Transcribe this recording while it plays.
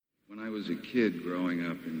was a kid growing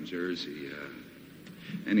up in Jersey,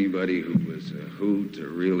 anybody who was a hoot or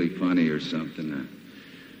really funny or something,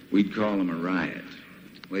 we'd call him a riot.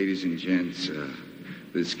 Ladies and gents,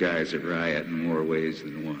 this guy's a riot in more ways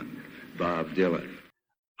than one. Bob Dylan.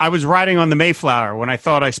 I was riding on the Mayflower when I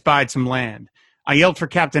thought I spied some land. I yelled for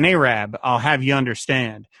Captain Arab, I'll have you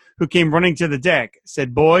understand, who came running to the deck,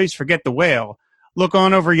 said, boys, forget the whale. Look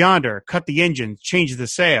on over yonder, cut the engines, change the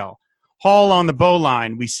sail. Haul on the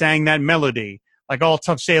bowline, we sang that melody, like all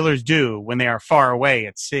tough sailors do when they are far away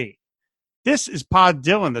at sea. This is Pod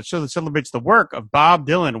Dylan, the show that celebrates the work of Bob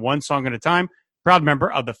Dylan, one song at a time, proud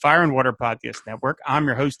member of the Fire and Water Podcast Network. I'm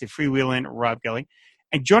your host, the freewheeling Rob Kelly.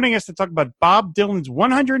 And joining us to talk about Bob Dylan's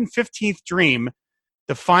 115th Dream,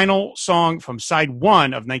 the final song from side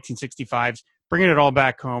one of 1965's Bringing It All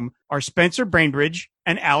Back Home, are Spencer Bainbridge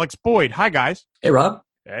and Alex Boyd. Hi, guys. Hey, Rob.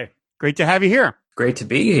 Hey. Great to have you here. Great to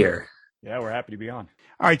be here. Yeah, we're happy to be on.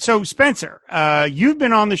 All right, so Spencer, you've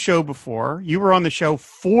been on the show before. You were on the show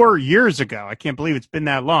 4 years ago. I can't believe it's been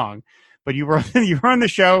that long. But you were on the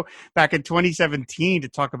show back in 2017 to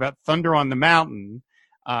talk about Thunder on the Mountain.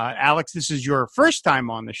 Alex, this is your first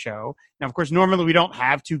time on the show. Now, of course, normally we don't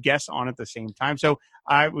have two guests on at the same time. So,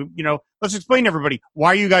 let's explain to everybody, why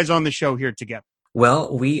are you guys on the show here together?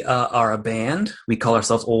 Well, we are a band. We call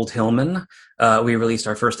ourselves Old Hillman. We released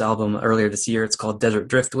our first album earlier this year. It's called Desert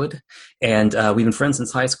Driftwood. And we've been friends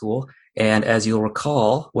since high school. And as you'll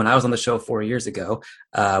recall, when I was on the show 4 years ago,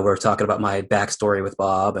 we were talking about my backstory with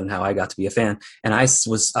Bob and how I got to be a fan. And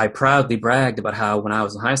I proudly bragged about how when I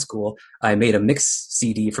was in high school, I made a mix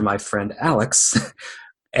CD for my friend Alex.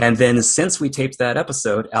 And then since we taped that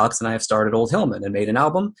episode, Alex and I have started Old Hillman and made an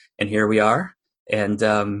album. And here we are. And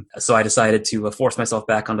so I decided to force myself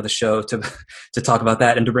back onto the show to talk about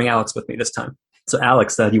that and to bring Alex with me this time. So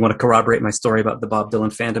Alex, do you want to corroborate my story about the Bob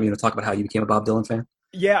Dylan fandom? You want to talk about how you became a Bob Dylan fan?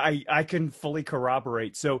 Yeah, I can fully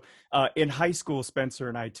corroborate. So in high school, Spencer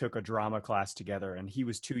and I took a drama class together, and he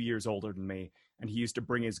was 2 years older than me, and he used to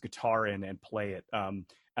bring his guitar in and play it. And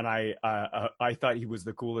I thought he was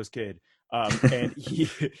the coolest kid. And he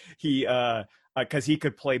because he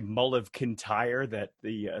could play Mull of Kintyre, that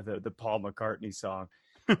the Paul McCartney song.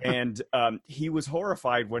 And he was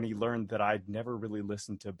horrified when he learned that I'd never really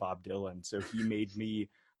listened to Bob Dylan. So he made me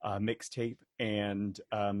mixtape, and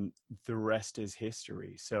the rest is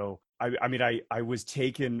history. So I was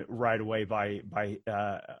taken right away by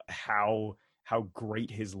how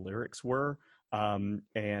great his lyrics were,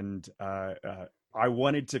 and I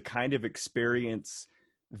wanted to kind of experience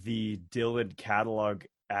the Dylan catalog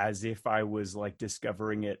as if I was like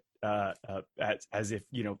discovering it as if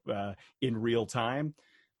in real time.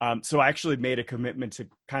 So I actually made a commitment to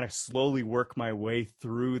kind of slowly work my way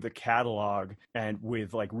through the catalog, and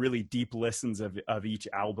with like really deep listens of each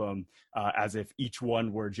album, as if each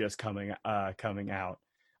one were just coming out.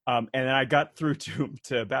 And then I got through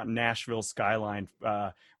to about Nashville Skyline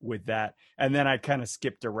with that. And then I kind of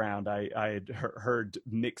skipped around. I had heard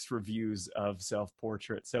mixed reviews of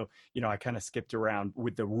Self-Portrait. So, I kind of skipped around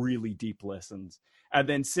with the really deep listens. And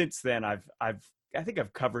then since then, I've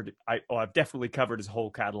definitely covered his whole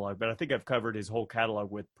catalog, but I think I've covered his whole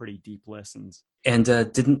catalog with pretty deep listens. And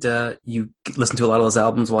didn't you listen to a lot of those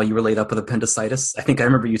albums while you were laid up with appendicitis? I think I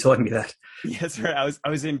remember you telling me that. Yes, right. I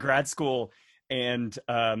was in grad school, and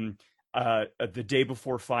the day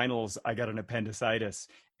before finals, I got an appendicitis,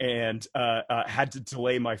 and had to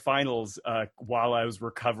delay my finals while I was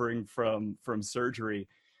recovering from surgery.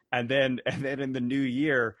 And then in the new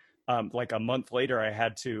year, like a month later, I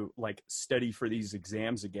had to like study for these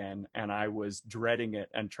exams again, and I was dreading it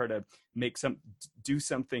and try to do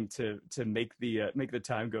something to make the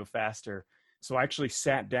time go faster. So I actually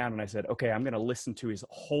sat down and I said, okay, I'm going to listen to his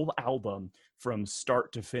whole album from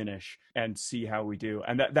start to finish and see how we do.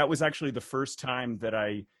 And that was actually the first time that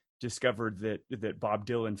I discovered that Bob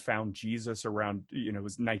Dylan found Jesus around, it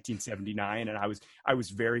was 1979. And I was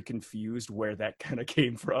very confused where that kind of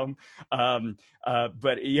came from.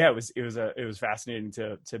 But yeah, it was fascinating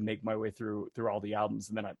to make my way through all the albums.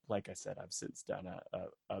 And then like I said, I've since done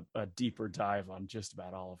a deeper dive on just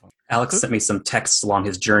about all of them. Alex sent me some texts along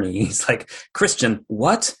his journey. He's like, Christian,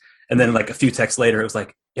 what? And then like a few texts later, it was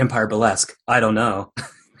like, Empire Burlesque, I don't know.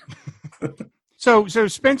 So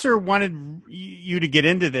Spencer wanted you to get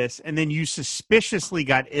into this, and then you suspiciously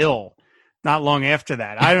got ill not long after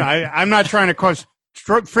that. I'm not trying to cause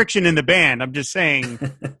friction in the band. I'm just saying,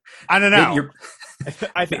 I don't know.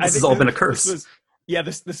 I think this has all been a curse.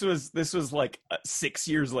 This was like 6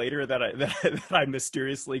 years later that I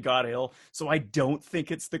mysteriously got ill. So I don't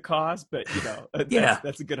think it's the cause, but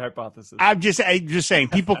that's a good hypothesis. I'm just saying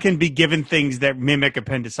people can be given things that mimic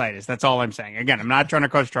appendicitis. That's all I'm saying. Again, I'm not trying to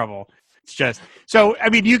cause trouble. It's just so. I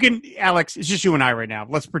mean, you can, Alex. It's just you and I right now.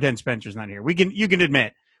 Let's pretend Spencer's not here. You can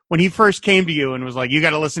admit when he first came to you and was like, "You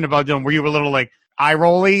got to listen to Bob Dylan." Were you a little like eye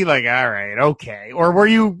rolly, like, "All right, okay," or were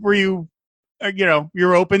you,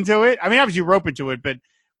 you're open to it? I mean, obviously you're open to it, but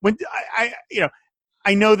when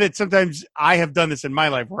I know that sometimes I have done this in my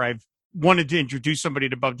life where I've wanted to introduce somebody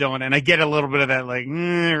to Bob Dylan, and I get a little bit of that, like,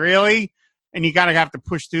 really, and you kind of have to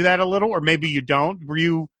push through that a little, or maybe you don't. Were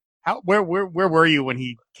you? Where were you when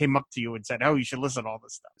he came up to you and said, "Oh, you should listen to all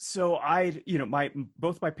this stuff"? So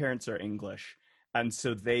both my parents are English, and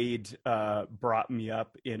so they'd brought me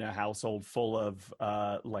up in a household full of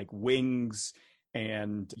like Wings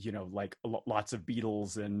and like lots of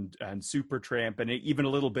Beatles and Supertramp and even a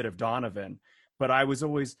little bit of Donovan. But I was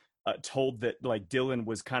always told that like Dylan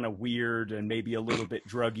was kind of weird and maybe a little bit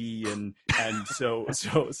druggy, and so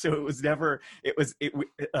it was never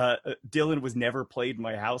Dylan was never played in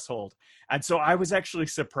my household, and so I was actually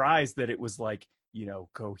surprised that it was like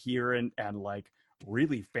coherent and like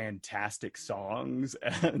really fantastic songs.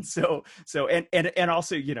 And so and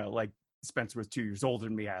also like Spencer was 2 years older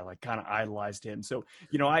than me. I like kind of idolized him. So,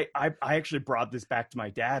 I actually brought this back to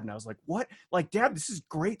my dad and I was like, what? Like, Dad, this is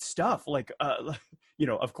great stuff. Like,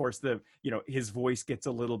 of course his voice takes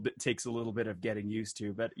a little bit of getting used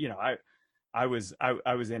to, but I was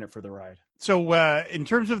in it for the ride. So, in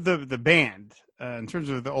terms of the band, in terms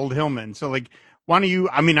of the Old Hillman, so like, why don't you,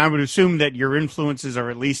 I mean, I would assume that your influences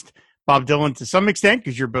are at least Bob Dylan to some extent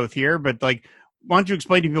because you're both here, but like, why don't you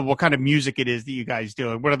explain to people what kind of music it is that you guys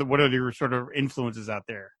do? What are your sort of influences out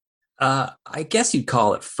there? I guess you'd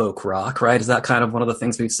call it folk rock, right? Is that kind of one of the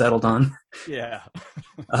things we've settled on? Yeah.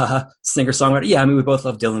 Singer-songwriter. Yeah, I mean, we both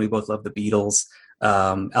love Dylan. We both love the Beatles.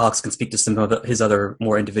 Alex can speak to some of his other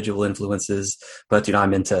more individual influences, but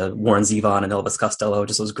I'm into Warren Zevon and Elvis Costello,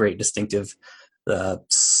 just those great distinctive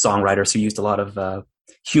songwriters who used a lot of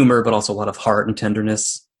humor, but also a lot of heart and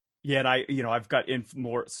tenderness. Yeah, and I've got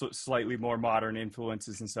slightly more modern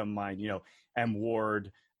influences in some of mine. M.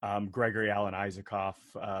 Ward, Gregory Alan Isaacoff,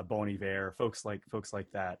 Bon Iver, folks like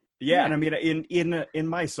that. Yeah, and I mean, in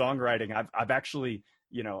my songwriting, I've actually,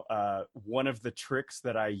 one of the tricks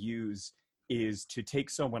that I use is to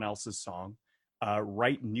take someone else's song,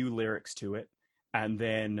 write new lyrics to it, and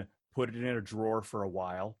then put it in a drawer for a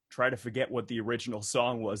while, try to forget what the original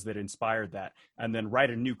song was that inspired that, and then write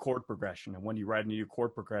a new chord progression. And when you write a new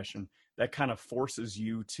chord progression, that kind of forces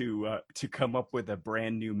you to come up with a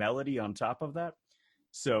brand new melody on top of that.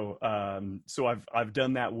 So I've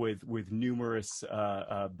done that with numerous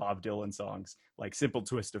Bob Dylan songs, like Simple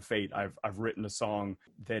Twist of Fate. I've written a song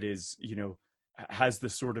that is, has the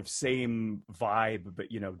sort of same vibe, but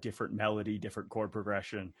different melody, different chord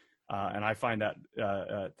progression. And I find that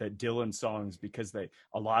that Dylan songs, because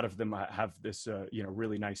a lot of them have this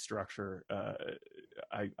really nice structure.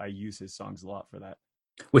 I use his songs a lot for that.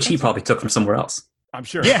 Which he probably took from somewhere else. I'm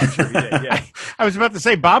sure. Yeah. I'm sure he did. Yeah. I was about to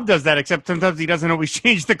say Bob does that, except sometimes he doesn't always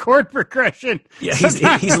change the chord progression. Yeah, he's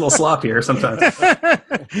a little sloppier sometimes.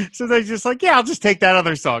 Sometimes just like, yeah, I'll just take that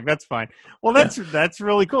other song. That's fine. Well, that's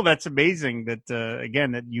really cool. That's amazing that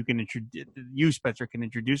again that you Spencer can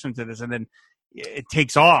introduce him to this, and then it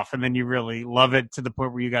takes off, and then you really love it to the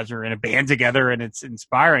point where you guys are in a band together, and it's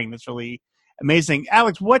inspiring. That's really amazing.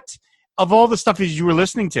 Alex, what of all the stuff as you were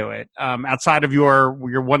listening to it, outside of your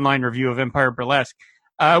one-line review of Empire Burlesque,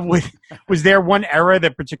 was there one era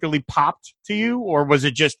that particularly popped to you, or was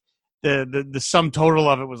it just the sum total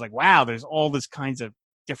of it was like, wow, there's all this kinds of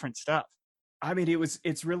different stuff? I mean,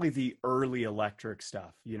 it's really the early electric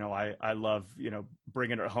stuff. I love,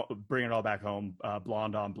 bringing it all back home,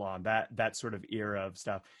 Blonde on Blonde, that sort of era of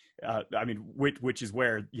stuff. I mean, which is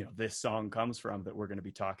where, this song comes from that we're going to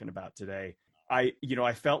be talking about today. I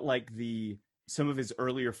felt like some of his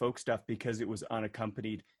earlier folk stuff, because it was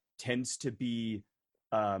unaccompanied, tends to be,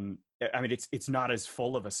 I mean, it's not as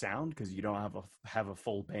full of a sound because you don't have a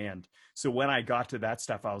full band. So when I got to that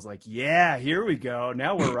stuff, I was like, yeah, here we go.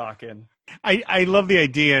 Now we're rocking. I love the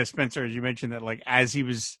idea, Spencer, as you mentioned, that like as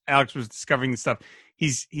Alex was discovering the stuff,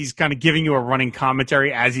 he's kind of giving you a running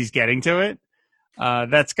commentary as he's getting to it.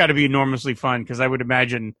 That's got to be enormously fun, because I would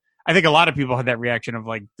imagine, I think a lot of people had that reaction of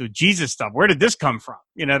like the Jesus stuff. Where did this come from?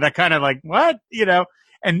 That kind of like, what?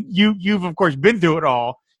 And you've of course been through it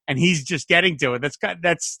all, and he's just getting to it. That's got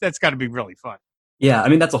to be really fun. Yeah, I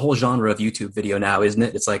mean, that's a whole genre of YouTube video now, isn't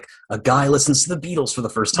it? It's like a guy listens to the Beatles for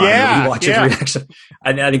the first time and you watch his reaction.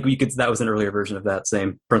 I think that was an earlier version of that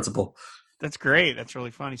same principle. That's great. That's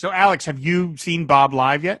really funny. So, Alex, have you seen Bob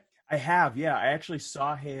live yet? I have, yeah. I actually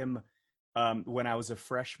saw him when I was a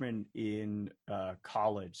freshman in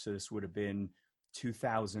college. So this would have been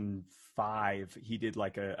 2005. He did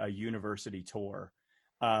like a university tour.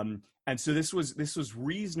 And so this was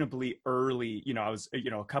reasonably early. I was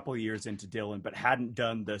a couple of years into Dylan, but hadn't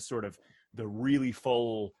done the sort of the really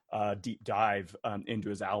full deep dive into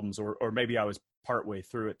his albums, or maybe I was partway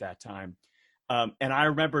through at that time. And I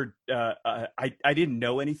remember I didn't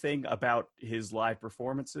know anything about his live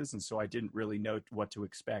performances, and so I didn't really know what to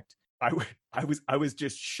expect. I was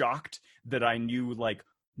just shocked that I knew like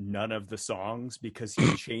none of the songs, because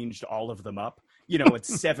he changed all of them up.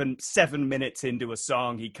 It's 7 minutes into a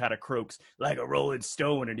song, he kind of croaks like a Rolling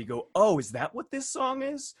Stone, and you go, "Oh, is that what this song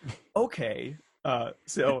is?" Okay,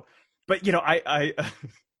 so, but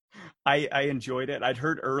I enjoyed it. I'd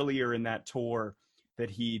heard earlier in that tour that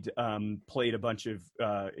he'd played a bunch of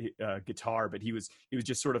guitar, but he was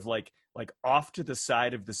just sort of like off to the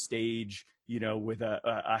side of the stage, with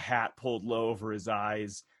a hat pulled low over his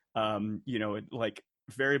eyes, like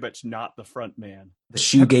very much not the front man. The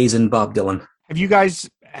shoegazing Bob Dylan. Have you guys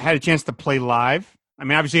had a chance to play live? I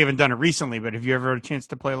mean, obviously you haven't done it recently, but have you ever had a chance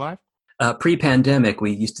to play live? Pre-pandemic,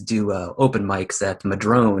 we used to do open mics at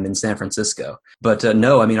Madrone in San Francisco. But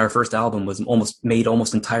no, I mean, our first album was made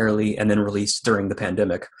almost entirely and then released during the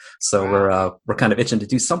pandemic. So we're kind of itching to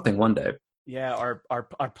do something one day. Yeah,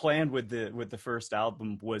 our plan with the first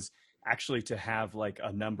album was actually to have like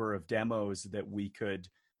a number of demos that we could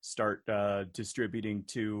start distributing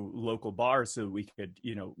to local bars, so we could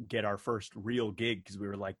get our first real gig, because we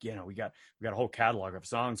were like, we got a whole catalog of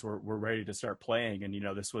songs, we're ready to start playing. And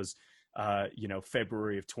this was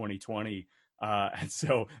February of 2020, and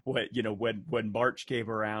so when March came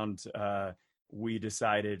around, we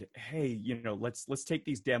decided, hey, let's take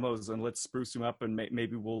these demos and let's spruce them up, and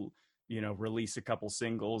maybe we'll release a couple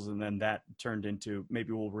singles. And then that turned into,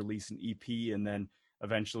 maybe we'll release an EP, and then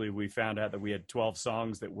eventually we found out that we had 12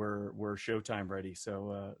 songs that were Showtime ready.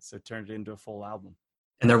 So it turned it into a full album.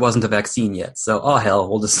 And there wasn't a vaccine yet. So, oh hell,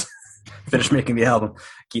 we'll just finish making the album,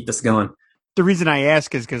 keep this going. The reason I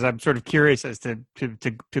ask is because I'm sort of curious as to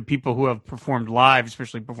people who have performed live,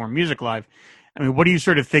 especially perform music live. I mean, what do you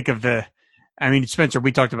sort of think of Spencer,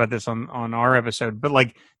 we talked about this on our episode, but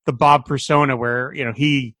like the Bob persona, where,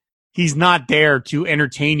 he's not there to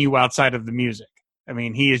entertain you outside of the music. I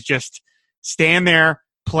mean, he is just stand there,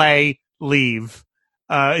 play, leave.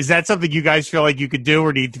 Is that something you guys feel like you could do,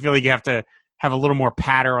 or do you feel like you have to have a little more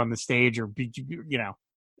patter on the stage, or be,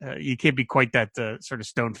 you can't be quite that sort of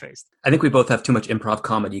stone-faced? I think we both have too much improv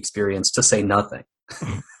comedy experience to say nothing.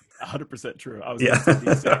 100% true. I was going to say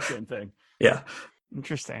the exact same thing. Yeah.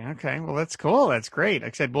 Interesting. Okay. Well, that's cool. That's great.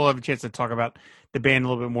 Like I said, we'll have a chance to talk about the band a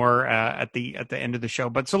little bit more at the end of the show.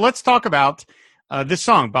 But so let's talk about this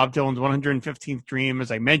song, Bob Dylan's 115th Dream.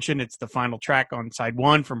 As I mentioned, it's the final track on side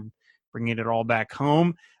one from Bringing It All Back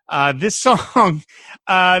Home. This song,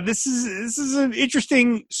 this is an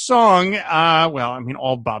interesting song. Well, I mean,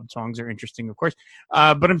 all Bob songs are interesting, of course.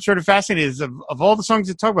 But I'm sort of fascinated of all the songs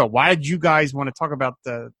to talk about. Why did you guys want to talk about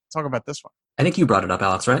this one? I think you brought it up,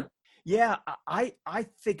 Alex, right? Yeah, I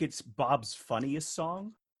think it's Bob's funniest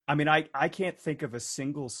song. I mean, I can't think of a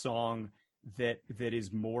single song that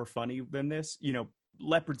is more funny than this.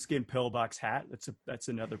 Leopard Skin Pillbox Hat. That's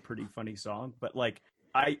another pretty funny song. But like,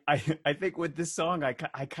 I think with this song, I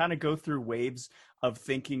kind of go through waves of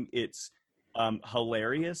thinking it's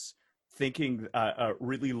hilarious, thinking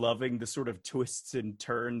really loving the sort of twists and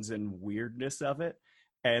turns and weirdness of it,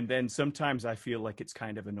 and then sometimes I feel like it's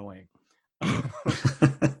kind of annoying.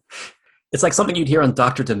 It's like something you'd hear on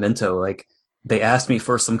Dr. Demento, like, they asked me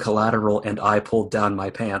for some collateral and I pulled down my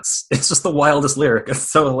pants. It's just the wildest lyric. It's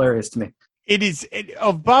so hilarious to me. It is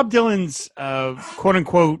of Bob Dylan's quote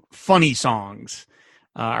unquote funny songs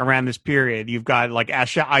around this period. You've got like I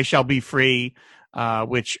Shall Be Free,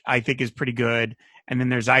 which I think is pretty good. And then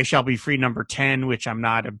there's I Shall Be Free number 10, which I'm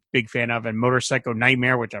not a big fan of, and Motorcycle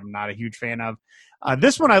Nightmare, which I'm not a huge fan of.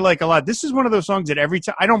 This one I like a lot. This is one of those songs that every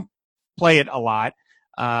time, I don't play it a lot.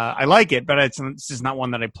 I like it, but this is not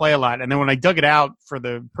one that I play a lot. And then when I dug it out for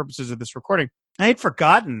the purposes of this recording, I had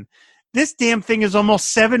forgotten this damn thing is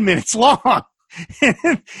almost 7 minutes long.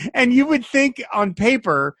 And you would think on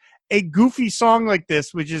paper, a goofy song like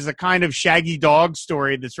this, which is a kind of Shaggy Dog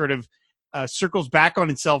story that sort of circles back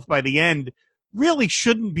on itself by the end, really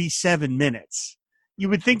shouldn't be 7 minutes. You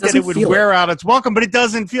would think that it would wear out its welcome, but it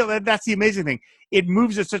doesn't feel that. That's the amazing thing. It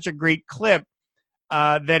moves at such a great clip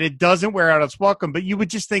that it doesn't wear out its welcome. But you would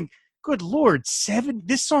just think, good Lord,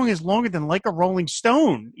 this song is longer than Like a Rolling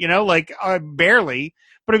Stone, like barely.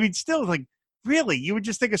 But I mean, still, like, really, you would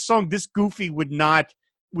just think a song this goofy would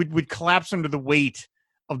collapse under the weight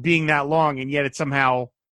of being that long, and yet it somehow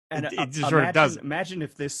it just sort of does. Imagine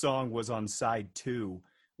if this song was on side 2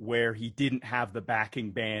 where he didn't have the backing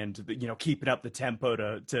band, keeping up the tempo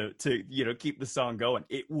to keep the song going,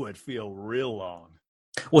 it would feel real long.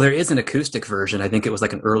 Well, there is an acoustic version. I think it was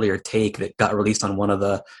like an earlier take that got released on one of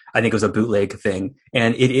the, I think it was a bootleg thing.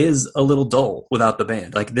 And it is a little dull without the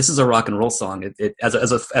band. Like, this is a rock and roll song. It as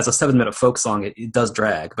a 7-minute folk song, it does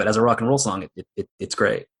drag, but as a rock and roll song, it's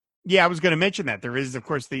great. Yeah, I was going to mention that. There is, of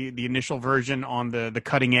course, the initial version on the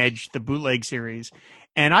Cutting Edge, the bootleg series.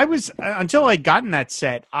 And I was, until I'd gotten that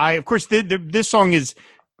set, of course, this song is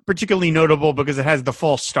particularly notable because it has the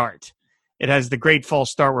false start. It has the great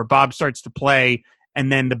false start where Bob starts to play,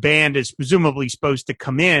 and then the band is presumably supposed to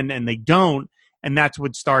come in, and they don't, and that's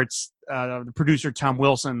what starts the producer Tom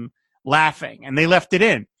Wilson laughing, and they left it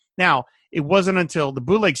in. Now, it wasn't until the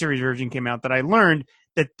bootleg series version came out that I learned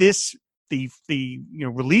that the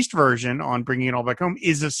released version on Bringing It All Back Home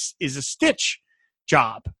is a stitch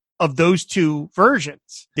job of those two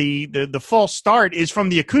versions. The false start is from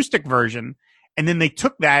the acoustic version, and then they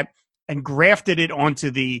took that and grafted it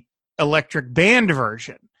onto the electric band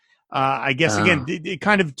version. I guess, again, it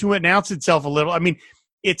kind of to announce itself a little. I mean,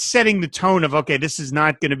 it's setting the tone of, okay, this is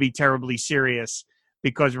not going to be terribly serious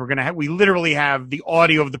because we literally have the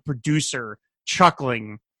audio of the producer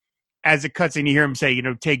chuckling as it cuts in. You hear him say,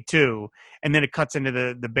 take two, and then it cuts into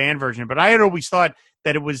the band version. But I had always thought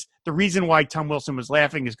that it was the reason why Tom Wilson was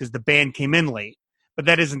laughing is because the band came in late. But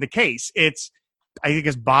that isn't the case. I think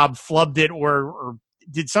it's Bob flubbed it or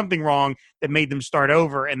did something wrong that made them start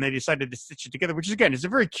over, and they decided to stitch it together, which is, again, is a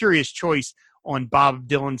very curious choice on Bob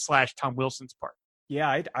Dylan / Tom Wilson's part. Yeah,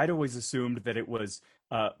 I'd always assumed that it was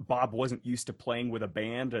Bob wasn't used to playing with a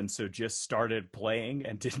band, and so just started playing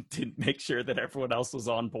and didn't make sure that everyone else was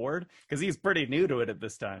on board, because he's pretty new to it at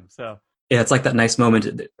this time. So yeah, it's like that nice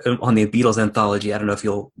moment on the Beatles anthology. I don't know if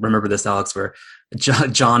you'll remember this, Alex, where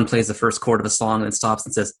John plays the first chord of a song and stops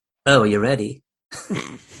and says, "Oh, you ready?"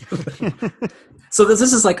 So this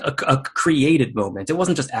is like a created moment. It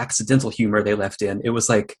wasn't just accidental humor they left in. It was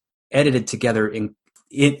like edited together in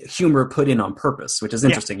humor put in on purpose, which is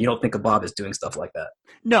interesting. Yeah. You don't think of Bob as doing stuff like that.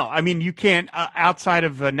 No, I mean, you can't, outside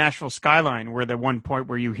of Nashville Skyline, where the one point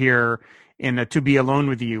where you hear in To Be Alone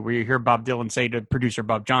With You, where you hear Bob Dylan say to producer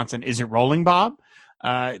Bob Johnson, "Is it rolling, Bob?"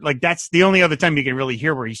 Like, that's the only other time you can really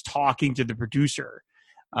hear where he's talking to the producer.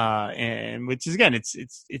 And which is, again, it's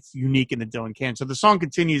unique in the Dylan canon. So the song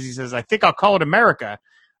continues. He says, "I think I'll call it America.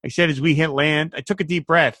 I said as we hit land, I took a deep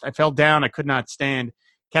breath. I fell down. I could not stand.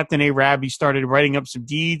 Captain Arab, he started writing up some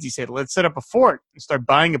deeds. He said, let's set up a fort and start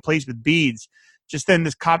buying a place with beads. Just then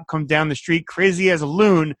this cop comes down the street, crazy as a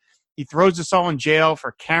loon. He throws us all in jail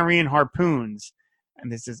for carrying harpoons." And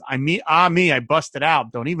this is, I busted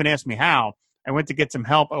out. Don't even ask me how. I went to get some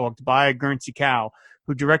help. I walked by a Guernsey cow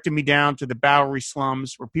who directed me down to the Bowery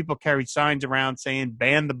slums where people carried signs around saying,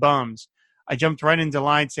 "Ban the bums." I jumped right into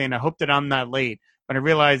line saying, "I hope that I'm not late." But I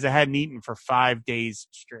realized I hadn't eaten for 5 days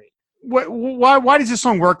straight. Why does this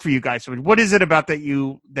song work for you guys? What is it about that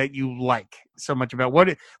you like so much about?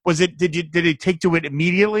 What was it? Did it take to it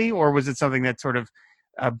immediately, or was it something that sort of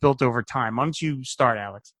built over time? Why don't you start,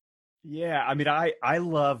 Alex? Yeah, I mean, I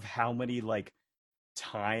love how many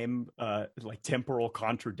temporal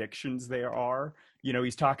contradictions there are.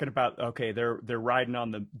 He's talking about, okay, they're riding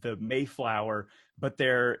on the Mayflower, but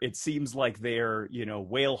it seems like they're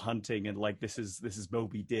whale hunting, and like this is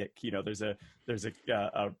Moby Dick. There's a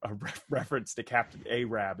reference to Captain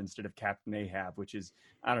Arab instead of Captain Ahab, which is,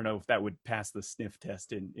 I don't know if that would pass the sniff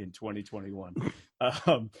test in 2021.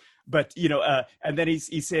 But and then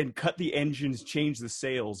he's saying, "Cut the engines, change the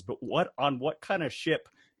sails." But on what kind of ship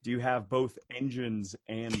do you have both engines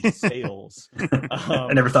and sails?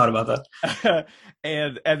 I never thought about that.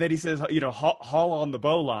 And then he says, haul on the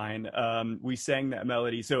bowline. We sang that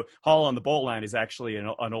melody. So haul on the bowline is actually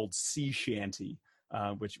an old sea shanty,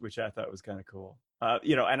 which I thought was kind of cool. And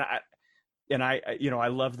I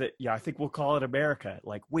love that. Yeah, I think we'll call it America.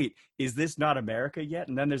 Like, wait, is this not America yet?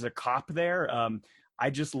 And then there's a cop there. I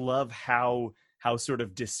just love how sort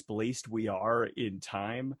of displaced we are in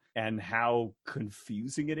time and how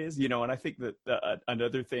confusing it is, and I think that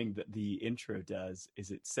another thing that the intro does is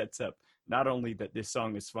it sets up not only that this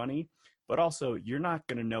song is funny, but also you're not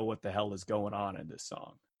going to know what the hell is going on in this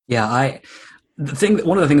song. Yeah,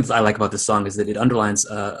 one of the things I like about this song is that it underlines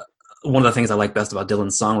one of the things I like best about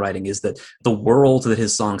Dylan's songwriting is that the world that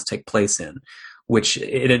his songs take place in, which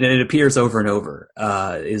it appears over and over,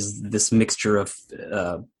 is this mixture of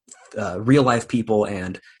real life people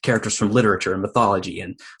and characters from literature and mythology,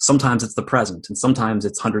 and sometimes it's the present and sometimes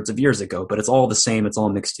it's hundreds of years ago, but it's all the same, it's all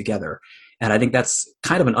mixed together. And I think that's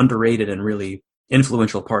kind of an underrated and really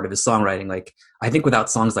influential part of his songwriting. Like, I think without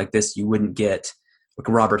songs like this, you wouldn't get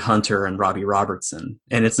Robert Hunter and Robbie Robertson.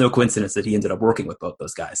 And it's no coincidence that he ended up working with both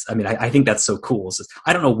those guys. I mean, I think that's so cool.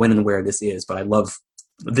 I don't know when and where this is, but I love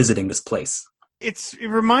visiting this place. It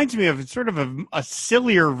reminds me of sort of a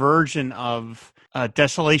sillier version of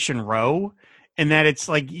Desolation Row, in that it's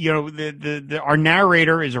like, you know, our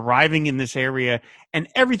narrator is arriving in this area and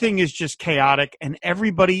everything is just chaotic and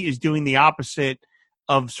everybody is doing the opposite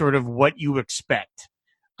of sort of what you expect.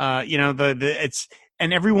 You know,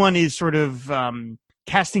 and everyone is sort of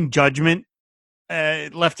casting judgment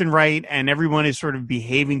left and right, and everyone is sort of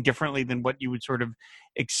behaving differently than what you would sort of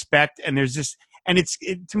expect. And there's this, and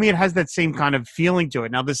to me, it has that same kind of feeling to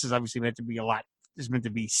it. Now, this is obviously meant to be this is meant to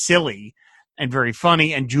be silly and very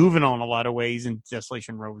funny and juvenile in a lot of ways, and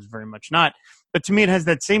Desolation Row is very much not. But to me, it has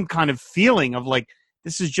that same kind of feeling of like,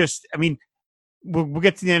 this is just, I mean, we'll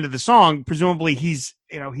get to the end of the song. Presumably he's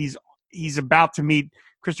about to meet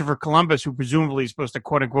Christopher Columbus, who presumably is supposed to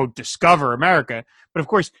quote unquote discover America. But of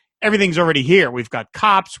course, everything's already here. We've got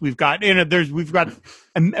cops. We've got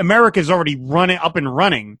America's already up and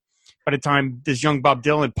running by the time this young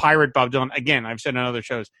pirate Bob Dylan, again, I've said on other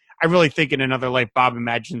shows, I really think in another life, Bob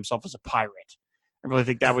imagined himself as a pirate. I really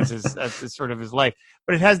think that was his sort of his life.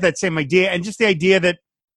 But it has that same idea, and just the idea that,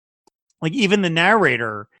 like, even the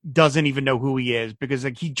narrator doesn't even know who he is, because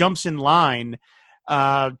like he jumps in line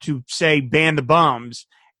to say ban the bums,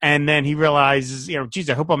 and then he realizes, you know, geez,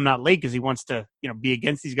 I hope I'm not late, because he wants to, you know, be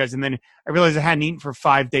against these guys. And then I realized I hadn't eaten for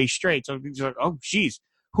 5 days straight. So he's like, oh, geez,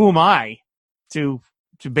 who am I to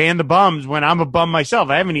ban the bums when I'm a bum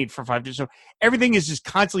myself? I haven't eaten for 5 days. So everything is just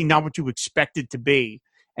constantly not what you expect it to be,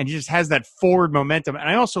 and he just has that forward momentum. And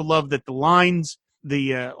I also love that the lines,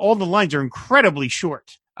 all the lines are incredibly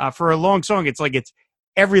short. For a long song, it's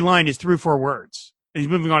every line is 3 or 4 words. And he's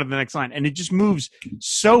moving on to the next line, and it just moves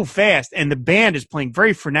so fast. And the band is playing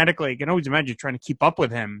very frenetically. I can always imagine trying to keep up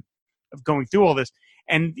with him, of going through all this.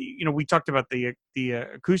 And you know, we talked about the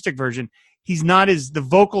acoustic version. The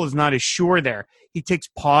vocal is not as sure there. He takes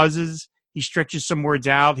pauses. He stretches some words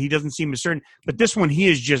out. He doesn't seem as certain. But this one, he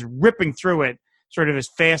is just ripping through it sort of as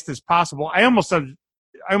fast as possible. I almost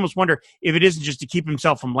wonder if it isn't just to keep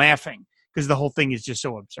himself from laughing, because the whole thing is just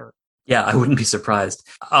so absurd. Yeah, I wouldn't be surprised.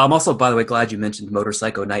 I'm also, by the way, glad you mentioned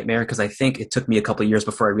Motorcycle Nightmare, because I think it took me a couple of years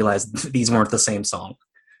before I realized these weren't the same song.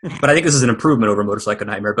 But I think this is an improvement over Motorcycle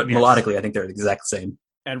Nightmare, but yes, melodically, I think they're the exact same.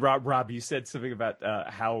 And Rob, you said something about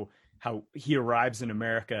how he arrives in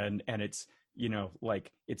America and it's, you know,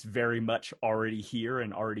 like it's very much already here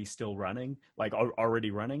and already still running, like already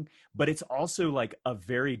running. But it's also like a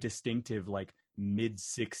very distinctive, like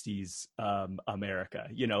mid-60s America,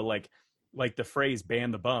 you know, like the phrase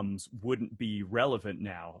ban the bums wouldn't be relevant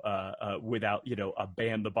now without, you know, a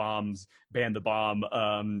ban the bomb,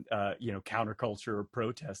 you know, counterculture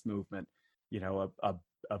protest movement, you know,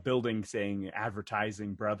 a building saying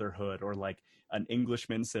advertising brotherhood, or like an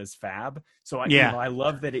Englishman says fab. So you know, I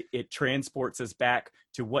love that it transports us back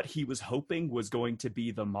to what he was hoping was going to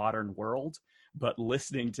be the modern world. But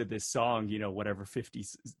listening to this song, you know,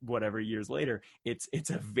 whatever years later, it's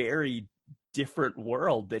a very different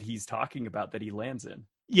world that he's talking about, that he lands in.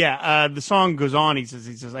 Yeah, the song goes on. He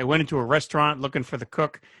says, I went into a restaurant looking for the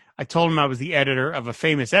cook. I told him I was the editor of a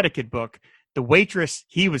famous etiquette book. The waitress,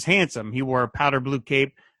 he was handsome. He wore a powder blue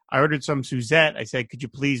cape. I ordered some Suzette. I said, could you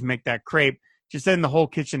please make that crepe? Just then the whole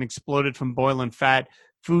kitchen exploded from boiling fat.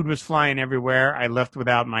 Food was flying everywhere. I left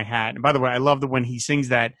without my hat. And by the way, I love that when he sings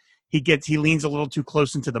that, he leans a little too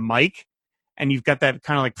close into the mic, and you've got that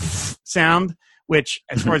kind of like sound, which,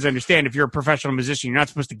 as far as I understand, if you're a professional musician, you're not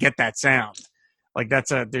supposed to get that sound. Like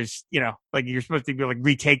there's, you know, like you're supposed to be like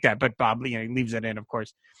retake that, but Bob, you know, he leaves that in, of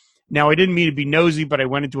course. Now, I didn't mean to be nosy, but I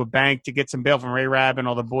went into a bank to get some bail from Arab and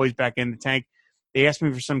all the boys back in the tank. They asked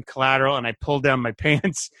me for some collateral, and I pulled down my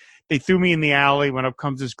pants. They threw me in the alley. When up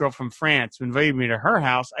comes this girl from France who invited me to her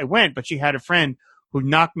house. I went, but she had a friend who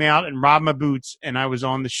knocked me out and robbed my boots, and I was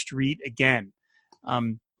on the street again.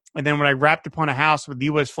 And then when I rapped upon a house with the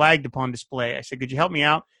U.S. flag upon display, I said, could you help me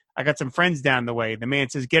out? I got some friends down the way. The man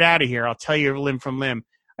says, get out of here. I'll tell you limb from limb.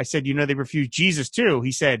 I said, you know, they refused Jesus too.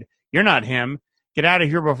 He said, you're not him. Get out of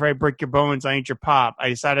here before I break your bones. I ain't your pop. I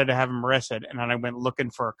decided to have him arrested, and then I went looking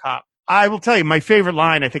for a cop. I will tell you, my favorite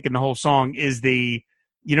line, I think, in the whole song is you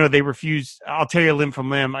know, they refused. I'll tell you limb from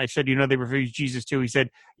limb. I said, you know, they refused Jesus too. He said,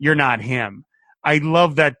 you're not him. I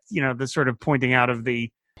love that, you know, the sort of pointing out of the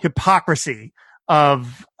hypocrisy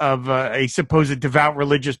of a supposed devout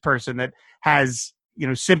religious person that has, you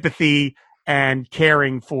know, sympathy and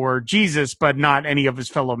caring for Jesus, but not any of his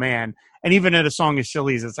fellow man. And even in a song as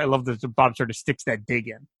silly as this, I love that Bob sort of sticks that dig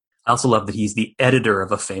in. I also love that he's the editor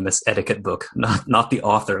of a famous etiquette book, not the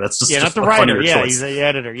author. That's just not the writer. Yeah, he's the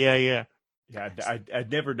editor. Yeah. Yeah,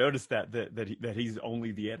 I'd never noticed that he's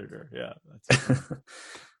only the editor. Yeah, that's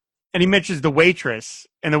And he mentions the waitress,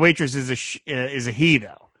 and the waitress is a he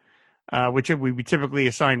though. Which we typically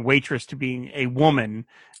assign waitress to being a woman,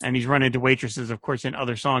 and he's run into waitresses, of course, in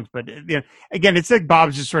other songs. But again, it's like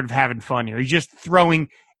Bob's just sort of having fun here. He's just throwing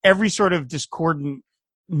every sort of discordant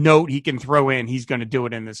note he can throw in. He's going to do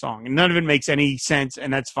it in the song, and none of it makes any sense,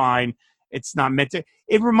 and that's fine. It's not meant to.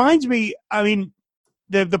 It reminds me. I mean,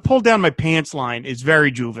 the pull down my pants line is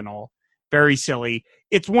very juvenile, very silly.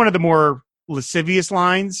 It's one of the more lascivious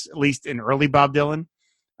lines, at least in early Bob Dylan.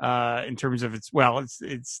 In terms of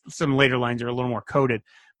it's some later lines are a little more coded,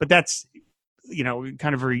 but that's,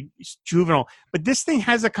 kind of very juvenile. But this thing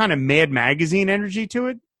has a kind of Mad Magazine energy to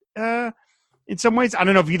it. In some ways, I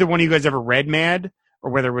don't know if either one of you guys ever read Mad, or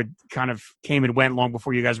whether it kind of came and went long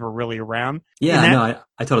before you guys were really around. Yeah, no,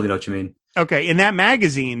 I totally know what you mean. Okay, in that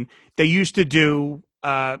magazine, they used to do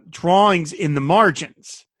drawings in the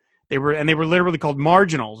margins. They were literally called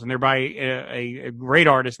marginals, and they're by a great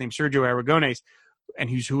artist named Sergio Aragonés, and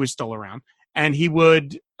who is still around. And he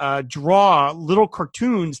would draw little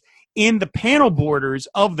cartoons in the panel borders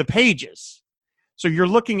of the pages. So you're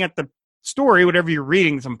looking at the story, whatever you're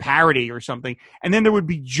reading, some parody or something, and then there would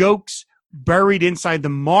be jokes buried inside the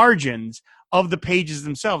margins of the pages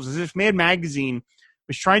themselves, as if Mad Magazine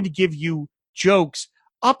was trying to give you jokes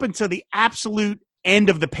up until the absolute end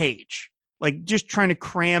of the page, like just trying to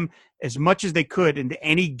cram as much as they could into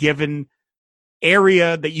any given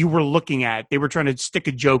area that you were looking at. They were trying to stick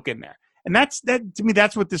a joke in there. And that to me,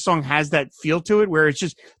 that's what this song has, that feel to it, where it's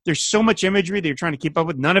just, there's so much imagery that you're trying to keep up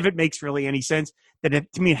with. None of it makes really any sense. To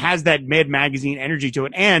me, it has that Mad Magazine energy to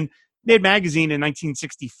it. And Mad Magazine in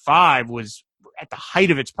 1965 was at the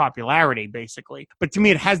height of its popularity, basically. But to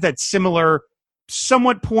me, it has that similar,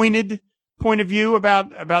 somewhat pointed point of view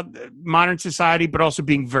about modern society, but also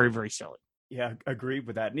being very, very silly. Yeah, agreed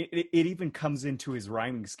with that. And it even comes into his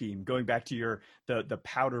rhyming scheme. Going back to the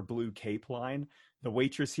powder blue cape line, the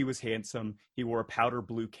waitress, he was handsome. He wore a powder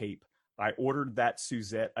blue cape. I ordered that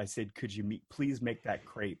Suzette. I said, could you please make that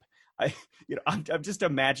crepe? I'm just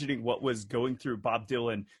imagining what was going through Bob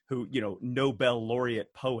Dylan, who, Nobel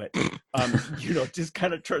laureate poet, just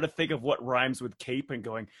kind of trying to think of what rhymes with cape and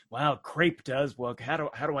going, wow, crepe does. Well,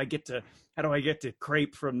 how do I get to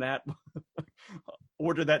crepe from that?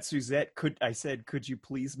 Order that Suzette. Could you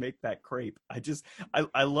please make that crepe?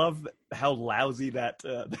 I love how lousy that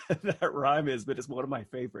that rhyme is, but it's one of my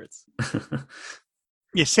favorites.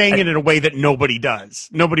 You're saying it in a way that nobody does.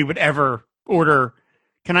 Nobody would ever order,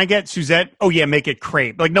 can I get Suzette? Oh yeah, make it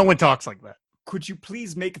crepe. Like, no one talks like that. Could you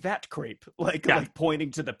please make that crepe? Like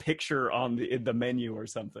pointing to the picture in the menu or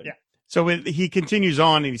something. Yeah. So he continues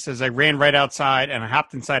on, and he says, I ran right outside, and I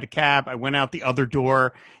hopped inside a cab. I went out the other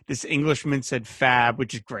door. This Englishman said fab,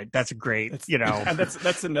 which is great. That's a great, And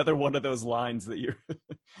that's another one of those lines that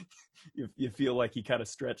you feel like he kind of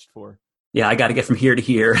stretched for. Yeah, I got to get from here to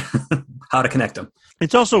here. How to connect them.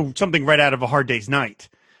 It's also something right out of A Hard Day's Night,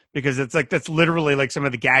 because it's like, that's literally like some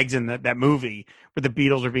of the gags in that movie where the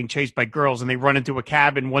Beatles are being chased by girls, and they run into a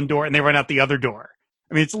cab in one door and they run out the other door.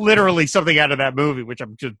 I mean, it's literally something out of that movie, which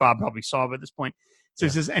I'm just, Bob probably saw by this point. So he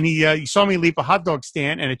says, and he saw me leap a hot dog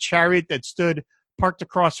stand and a chariot that stood parked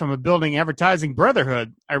across from a building advertising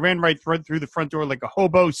brotherhood. I ran right through the front door like a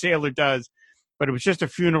hobo sailor does, but it was just a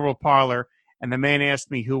funeral parlor, and the man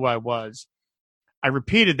asked me who I was. I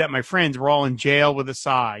repeated that my friends were all in jail with a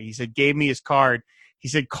sigh. He said, gave me his card. He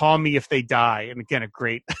said, call me if they die. And again, a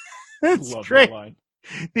great, that's great. That line.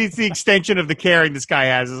 It's the extension of the caring this guy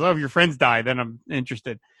has. Is, oh, if your friends die, then I'm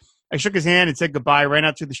interested. I shook his hand and said goodbye, ran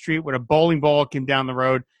out to the street when a bowling ball came down the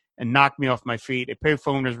road and knocked me off my feet. A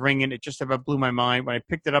payphone was ringing. It just about blew my mind. When I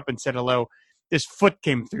picked it up and said hello, this foot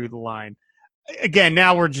came through the line. Again,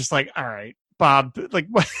 now we're just like, all right, Bob, like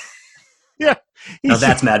what? Yeah. Now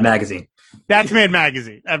that's Mad Magazine. That's Mad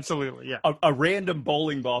Magazine. Absolutely. Yeah. A random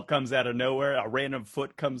bowling ball comes out of nowhere. A random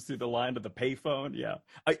foot comes through the line of the payphone. Yeah.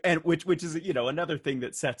 And which is, another thing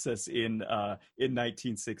that sets us in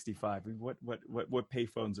 1965. What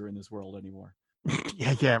payphones are in this world anymore?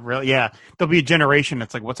 Yeah, really. Yeah. There'll be a generation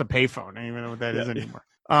that's like, what's a payphone? I don't even know what that is anymore.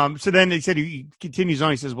 So then he said, he continues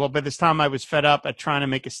on. He says, well, by this time I was fed up at trying to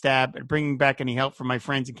make a stab at bringing back any help from my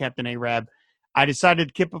friends and Captain Arab. I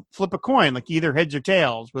decided to flip a coin, like either heads or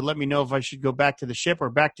tails, would let me know if I should go back to the ship or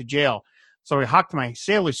back to jail. So I hocked my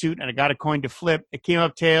sailor suit and I got a coin to flip. It came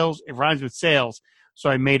up tails. It rhymes with sails. So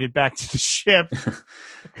I made it back to the ship.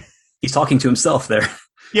 He's talking to himself there.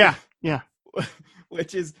 Yeah.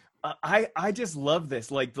 Which is, I just love this.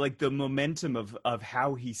 Like the momentum of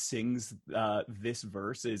how he sings this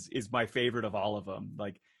verse is my favorite of all of them.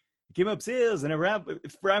 Like, Came up sails and it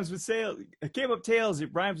rhymes with sail. It came up tails. It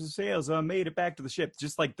rhymes with sails. So I made it back to the ship.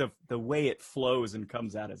 Just like the way it flows and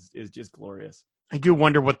comes out is just glorious. I do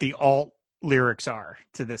wonder what the alt lyrics are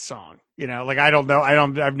to this song. You know, like I don't know.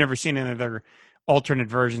 I've never seen any other alternate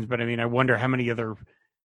versions, but I mean, I wonder how many other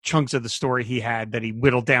chunks of the story he had that he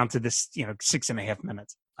whittled down to this, 6.5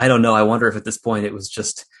 minutes. I don't know. I wonder if at this point it was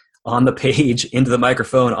just on the page, into the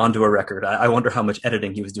microphone, onto a record. I wonder how much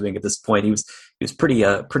editing he was doing at this point. He was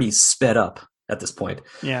pretty sped up at this point.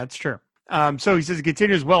 Yeah, it's true. So he says it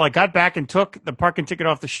continues. Well, I got back and took the parking ticket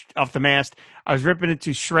off the mast. I was ripping it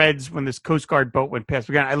to shreds when this Coast Guard boat went past.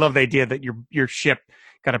 Again, I love the idea that your ship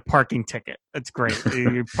got a parking ticket. That's great.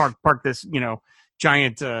 You park this,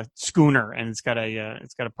 giant schooner, and it's got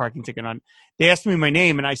a parking ticket on. They asked me my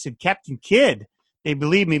name, and I said Captain Kidd. They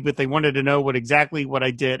believed me, but they wanted to know exactly what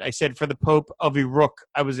I did. I said, for the Pope of Uruk,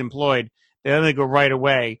 I was employed. They let me go right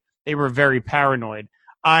away. They were very paranoid.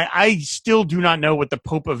 I still do not know what the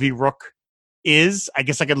Pope of Uruk is. I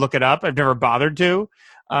guess I could look it up. I've never bothered to.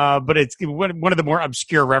 But it's one of the more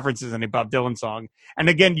obscure references in a Bob Dylan song. And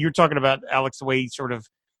again, you're talking about, Alex, the way he sort of,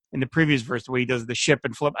 in the previous verse, the way he does the ship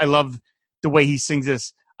and flip. I love the way he sings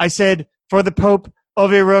this. I said, for the Pope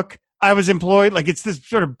of Uruk, I was employed. Like, it's this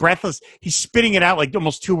sort of breathless. He's spitting it out like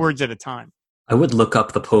almost 2 words at a time. I would look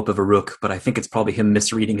up the Pope of Uruk, but I think it's probably him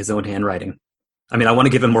misreading his own handwriting. I mean, I want to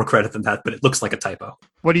give him more credit than that, but it looks like a typo.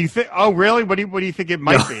 What do you think? Oh, really? What do you think it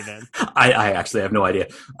might be then? I actually have no idea.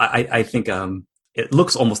 I think it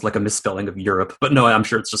looks almost like a misspelling of Europe, but no, I'm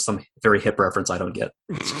sure it's just some very hip reference I don't get.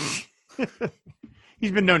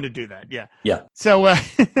 He's been known to do that. Yeah. Yeah. So,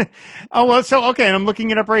 okay. And I'm looking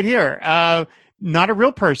it up right here. Not a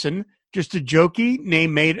real person, just a jokey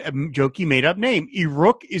made up name.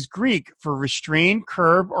 Uruk is Greek for restrain,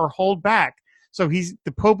 curb, or hold back. So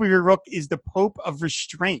the Pope of Uruk is the Pope of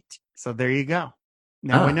restraint. So there you go.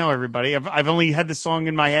 Now I know, everybody. I've only had this song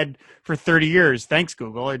in my head for 30 years. Thanks,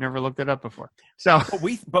 Google. I never looked it up before. So,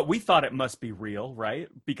 but we thought it must be real, right?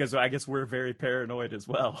 Because I guess we're very paranoid as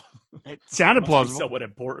well. It sounded plausible. Somewhat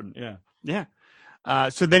important, yeah. Yeah.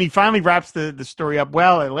 So then he finally wraps the story up.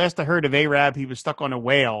 Well, at last I heard of Arab. He was stuck on a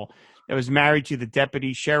whale that was married to the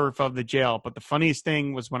deputy sheriff of the jail. But the funniest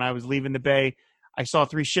thing was when I was leaving the bay, I saw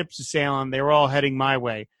 3 ships sailing. They were all heading my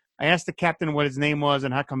way. I asked the captain what his name was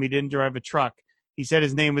and how come he didn't drive a truck. He said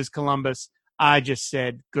his name was Columbus. I just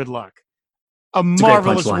said, good luck. A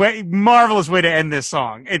marvelous way to end this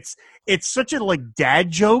song. It's such a like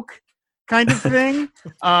dad joke kind of thing.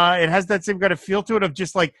 It has that same kind of feel to it of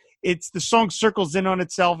just like, the song circles in on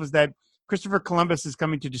itself, is that Christopher Columbus is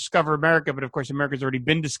coming to discover America, but of course America's already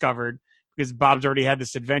been discovered because Bob's already had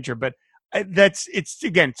this adventure. But it's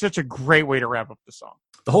again such a great way to wrap up the song.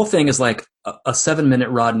 The whole thing is like a 7-minute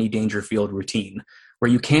Rodney Dangerfield routine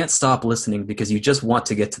where you can't stop listening because you just want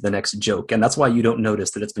to get to the next joke, and that's why you don't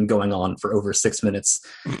notice that it's been going on for over 6 minutes.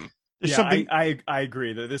 I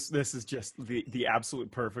agree that this is just the absolute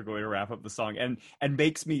perfect way to wrap up the song, and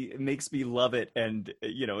makes me love it. And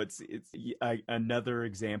it's another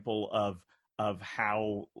example of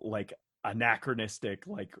how like anachronistic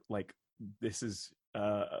like this is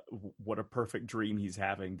what a perfect dream he's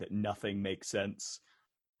having, that nothing makes sense,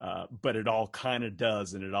 but it all kind of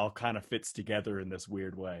does, and it all kind of fits together in this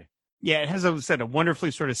weird way. Yeah, it has, as I said, a wonderfully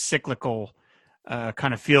sort of cyclical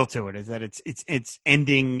kind of feel to it, is that it's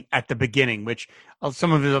ending at the beginning, which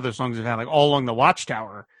some of his other songs have had, like All Along the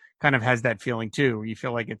Watchtower kind of has that feeling too, where you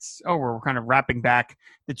feel like we're kind of wrapping back.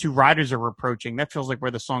 The 2 riders are approaching. That feels like where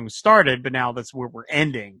the song started, but now that's where we're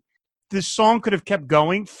ending. This song could have kept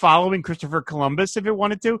going following Christopher Columbus if it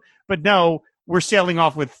wanted to, but no, we're sailing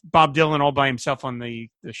off with Bob Dylan all by himself on the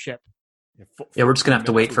ship. Yeah, we're just going to have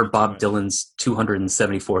to wait for Bob Dylan's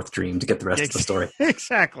 274th dream to get the rest of the story.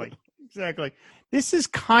 Exactly. This is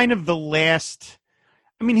kind of the last.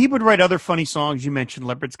 I mean, he would write other funny songs. You mentioned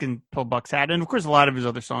Leopard Skin Pillbuck's Hat, and of course, a lot of his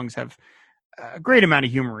other songs have a great amount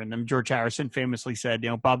of humor in them. George Harrison famously said,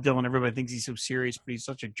 Bob Dylan, everybody thinks he's so serious, but he's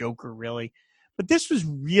such a joker, really. But this was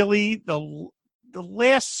really the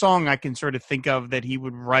last song I can sort of think of that he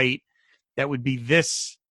would write that would be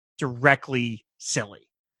this directly silly.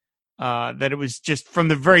 That it was just from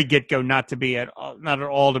the very get-go not at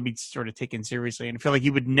all to be sort of taken seriously. And I feel like he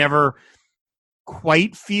would never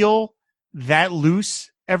quite feel that loose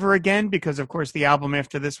ever again, because of course the album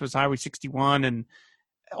after this was Highway 61, and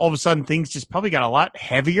all of a sudden things just probably got a lot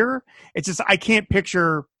heavier. It's just, I can't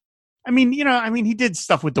picture. I mean, he did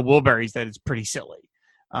stuff with the Wilburys that is pretty silly.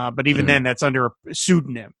 But even then that's under a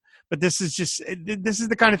pseudonym. But this is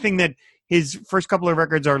the kind of thing that his first couple of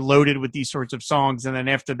records are loaded with these sorts of songs. And then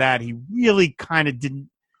after that, he really kind of didn't.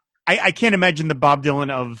 I can't imagine the Bob Dylan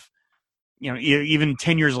of even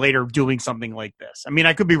 10 years later doing something like this. I mean,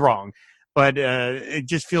 I could be wrong, but it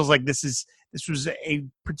just feels like this was a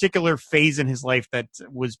particular phase in his life that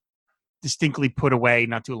was distinctly put away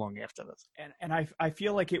not too long after this. And I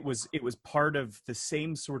feel like it was part of the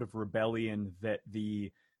same sort of rebellion that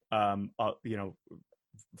the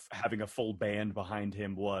having a full band behind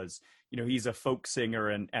him was. He's a folk singer,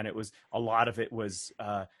 and it was a lot of it was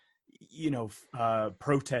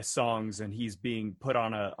protest songs, and he's being put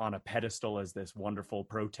on a pedestal as this wonderful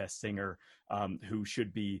protest singer who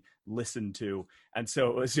should be listened to. And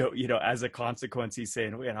so as a consequence, he's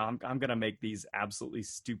saying, I'm going to make these absolutely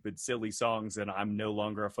stupid, silly songs, and I'm no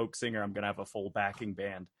longer a folk singer. I'm going to have a full backing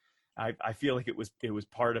band. I feel like it was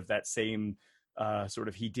part of that same sort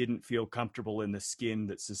of, he didn't feel comfortable in the skin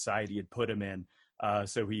that society had put him in.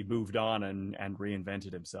 So he moved on and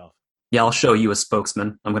reinvented himself. Yeah, I'll show you a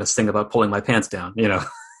spokesman. I'm going to sing about pulling my pants down,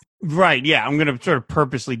 Right. Yeah. I'm going to sort of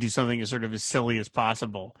purposely do something as sort of as silly as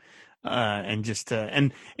possible.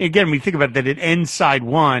 And again, we think about that, it ends side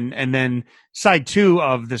one, and then side two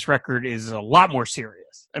of this record is a lot more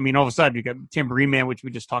serious. I mean, all of a sudden you got Tambourine Man, which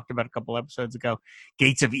we just talked about a couple episodes ago,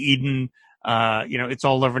 Gates of Eden, It's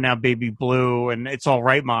All Over Now, Baby Blue, and It's All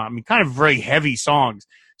Right, Mom. I mean, kind of very heavy songs.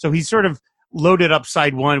 So he's sort of loaded up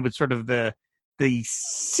side one with sort of the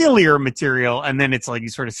sillier material, and then it's like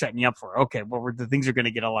he's sort of setting you up for, okay, well, the things are going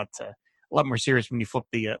to get a lot more serious when you flip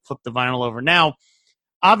the vinyl over. Now,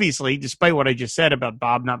 obviously, despite what I just said about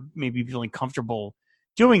Bob not maybe feeling comfortable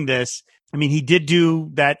doing this, I mean, he did do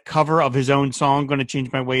that cover of his own song, Gonna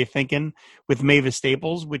Change My Way of Thinking, with Mavis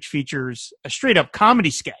Staples, which features a straight up comedy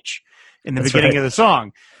sketch in the beginning of the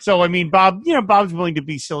song. So, I mean, Bob's willing to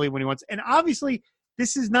be silly when he wants. And obviously,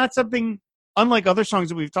 this is not something, unlike other songs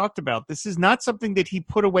that we've talked about, this is not something that he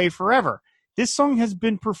put away forever. This song has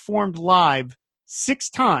been performed live 6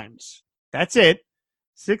 times. That's it.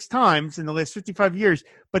 6 times in the last 55 years.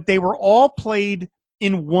 But they were all played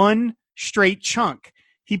in one straight chunk.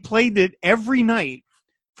 He played it every night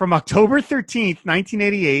from October 13th,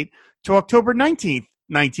 1988 to October 19th,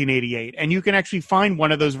 1988. And you can actually find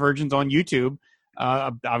one of those versions on YouTube.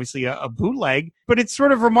 Obviously a bootleg. But it's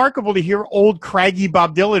sort of remarkable to hear old craggy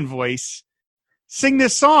Bob Dylan voice sing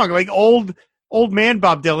this song, like old man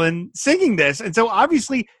Bob Dylan singing this. And so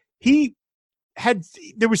obviously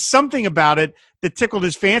there was something about it that tickled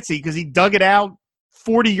his fancy, because he dug it out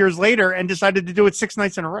 40 years later and decided to do it 6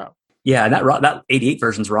 nights in a row. Yeah, and that 88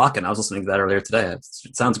 version's rocking. I was listening to that earlier today.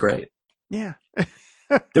 It sounds great. Yeah.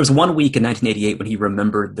 There was one week in 1988 when he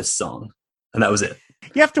remembered this song, and that was it.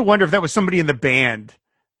 You have to wonder if that was somebody in the band,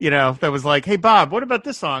 that was like, hey, Bob, what about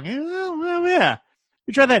this song? Well, yeah.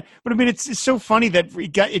 We try that. But I mean, it's so funny that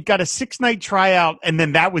it got a 6-night tryout, and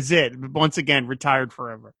then that was it. Once again, retired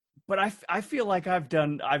forever. But I feel like I've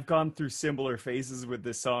gone through similar phases with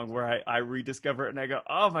this song where I rediscover it and I go,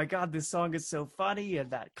 oh my God, this song is so funny,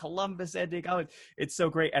 and that Columbus ending, it's so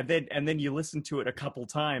great. And then you listen to it a couple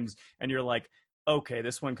times and you're like, okay,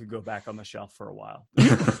 this one could go back on the shelf for a while.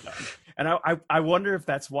 And I wonder if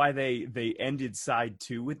that's why they ended side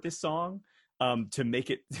 2 with this song, to make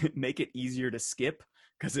it easier to skip,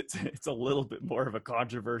 because it's a little bit more of a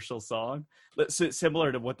controversial song,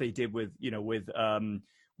 similar to what they did with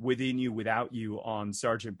Within You, Without You on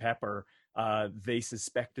Sgt. Pepper. They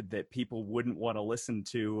suspected that people wouldn't want to listen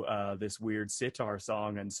to this weird sitar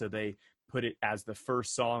song, and so they put it as the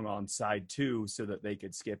first song on side 2 so that they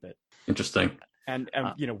could skip it. Interesting. And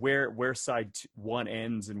where side 1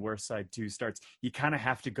 ends and where side 2 starts, you kind of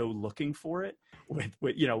have to go looking for it.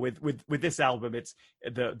 With this album, it's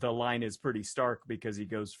the line is pretty stark, because he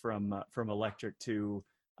goes from electric to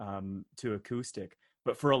acoustic.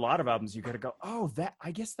 But for a lot of albums, you got to go, I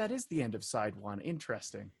guess that is the end of side 1.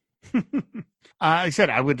 Interesting. I said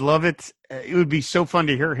I would love it. It would be so fun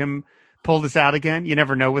to hear him pull this out again. You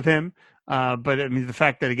never know with him. But I mean, the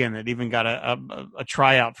fact that, again, it even got a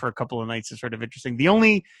tryout for a couple of nights is sort of interesting. The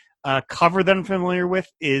only cover that I'm familiar with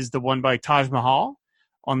is the one by Taj Mahal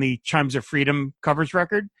on the Chimes of Freedom covers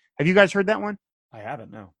record. Have you guys heard that one? I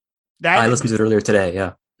haven't, no. I listened to it earlier today,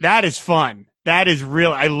 yeah. That is fun. That is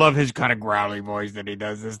real. I love his kind of growly voice that he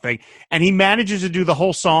does this thing. And he manages to do the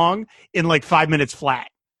whole song in like 5 minutes flat.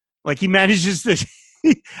 Like he manages to.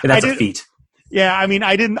 That's a feat. Yeah, I mean,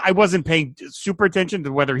 I wasn't paying super attention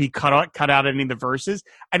to whether he cut out any of the verses.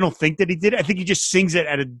 I don't think that he did. I think he just sings it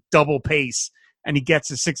at a double pace, and he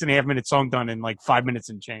gets a 6.5 minute song done in like 5 minutes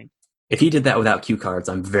and change. If he did that without cue cards,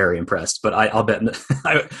 I'm very impressed. But I'll bet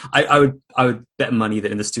I would bet money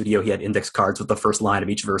that in the studio he had index cards with the first line of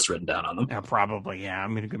each verse written down on them. Yeah, probably. Yeah, I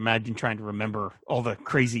mean, imagine trying to remember all the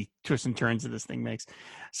crazy twists and turns that this thing makes.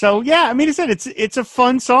 So yeah, I mean, I said it's a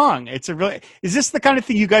fun song. It's a really. Is this the kind of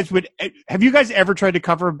thing you guys would? Have you guys ever tried to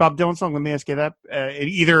cover a Bob Dylan song? Let me ask you that.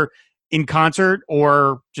 Either in concert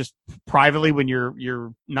or just privately when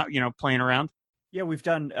you're not playing around. Yeah, we've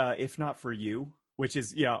done "If Not for You," which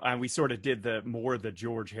is and we sort of did the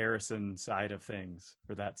George Harrison side of things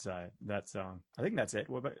for that song. I think that's it.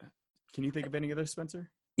 What about? Can you think of any others, Spencer?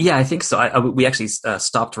 Yeah, I think so. We actually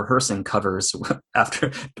stopped rehearsing covers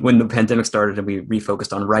after when the pandemic started, and we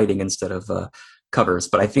refocused on writing instead of covers.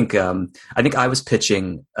 But I think I was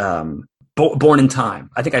pitching "Born in Time."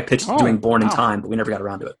 I think I pitched doing "Born in Time," but we never got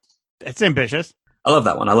around to it. It's ambitious. I love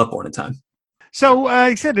that one. I love "Born in Time." So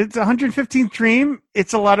I said it's 115th Dream.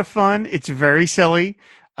 It's a lot of fun. It's very silly.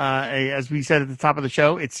 As we said at the top of the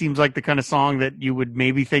show, it seems like the kind of song that you would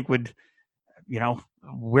maybe think would,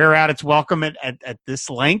 wear out its welcome at this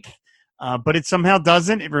length. But it somehow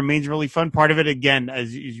doesn't. It remains really fun. Part of it, again,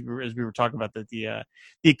 as we were talking about, that the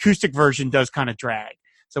acoustic version does kind of drag.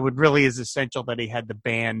 So it really is essential that he had the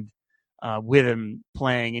band with him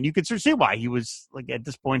playing. And you could sort of see why he was like, at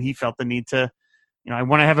this point, he felt the need to, I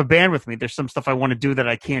want to have a band with me. There's some stuff I want to do that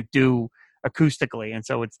I can't do acoustically. And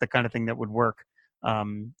so it's the kind of thing that would work,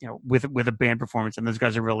 with a band performance. And those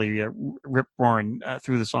guys are really rip roaring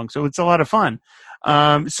through the song. So it's a lot of fun.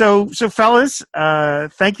 So fellas,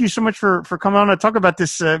 thank you so much for coming on to talk about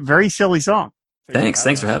this very silly song. Thanks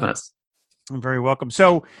for having us. You're very welcome.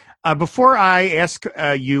 So before I ask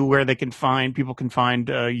you where people can find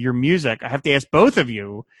your music, I have to ask both of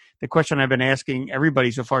you the question I've been asking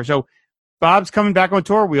everybody so far. So Bob's coming back on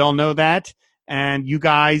tour. We all know that. And you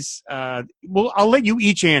guys, I'll let you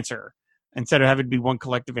each answer instead of having to be one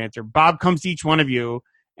collective answer. Bob comes to each one of you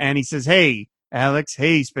and he says, "Hey, Alex.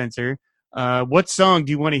 Hey, Spencer. What song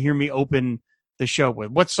do you want to hear me open the show with?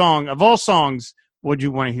 What song of all songs would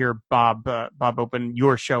you want to hear Bob open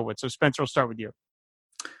your show with?" So Spencer, we'll start with you.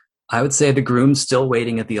 I would say "The Groom's Still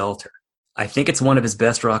Waiting at the Altar." I think it's one of his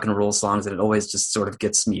best rock and roll songs, and it always just sort of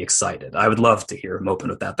gets me excited. I would love to hear him open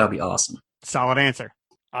with that. That'd be awesome. Solid answer.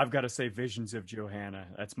 I've got to say "Visions of Johanna."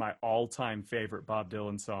 That's my all-time favorite Bob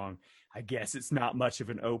Dylan song. I guess it's not much of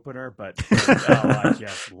an opener, but I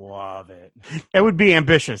just love it. It would be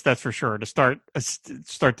ambitious, that's for sure, to start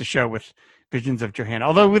the show with "Visions of Johanna."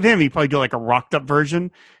 Although with him, he'd probably do like a rocked-up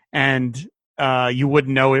version, and you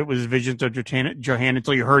wouldn't know it was "Visions of Johanna"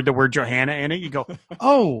 until you heard the word Johanna in it. You go,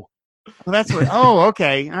 "Oh, well, that's what. Oh,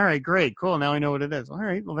 okay, all right, great, cool. Now I know what it is. All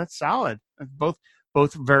right, well, that's solid. Both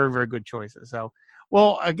very, very good choices." So,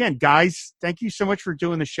 well, again, guys, thank you so much for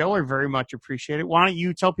doing the show. I very much appreciate it. Why don't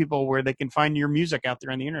you tell people where they can find your music out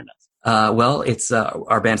there on the internet? Well, it's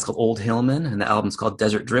our band's called Old Hillman, and the album's called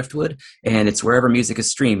Desert Driftwood, and it's wherever music is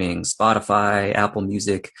streaming: Spotify, Apple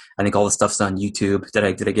Music. I think all the stuff's on YouTube. Did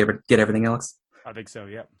I get everything, Alex? I think so.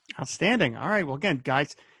 Yep. Outstanding. All right. Well, again,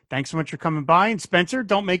 guys, thanks so much for coming by. And Spencer,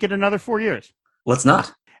 don't make it another 4 years. Let's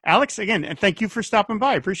not. Alex, again, and thank you for stopping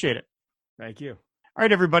by. I appreciate it. Thank you. All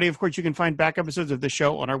right, everybody. Of course, you can find back episodes of the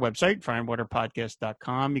show on our website,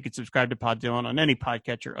 fireandwaterpodcast.com. You can subscribe to Pod Dylan on any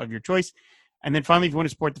podcatcher of your choice. And then finally, if you want to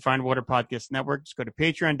support the Fire and Water Podcast Network, just go to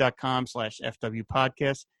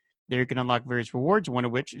patreon.com/FWPodcast. There you can unlock various rewards, one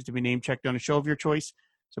of which is to be name checked on a show of your choice.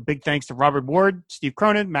 So big thanks to Robert Ward, Steve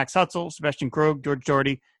Cronin, Max Hutzel, Sebastian Krog, George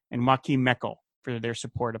Doherty, and Joaquin Meckel for their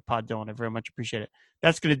support of Pod Dylan. I very much appreciate it.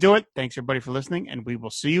 That's going to do it. Thanks, everybody, for listening, and we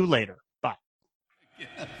will see you later. Bye.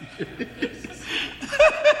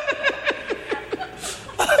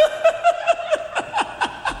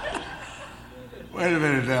 Wait a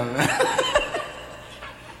minute now.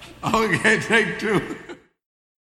 Okay, take two.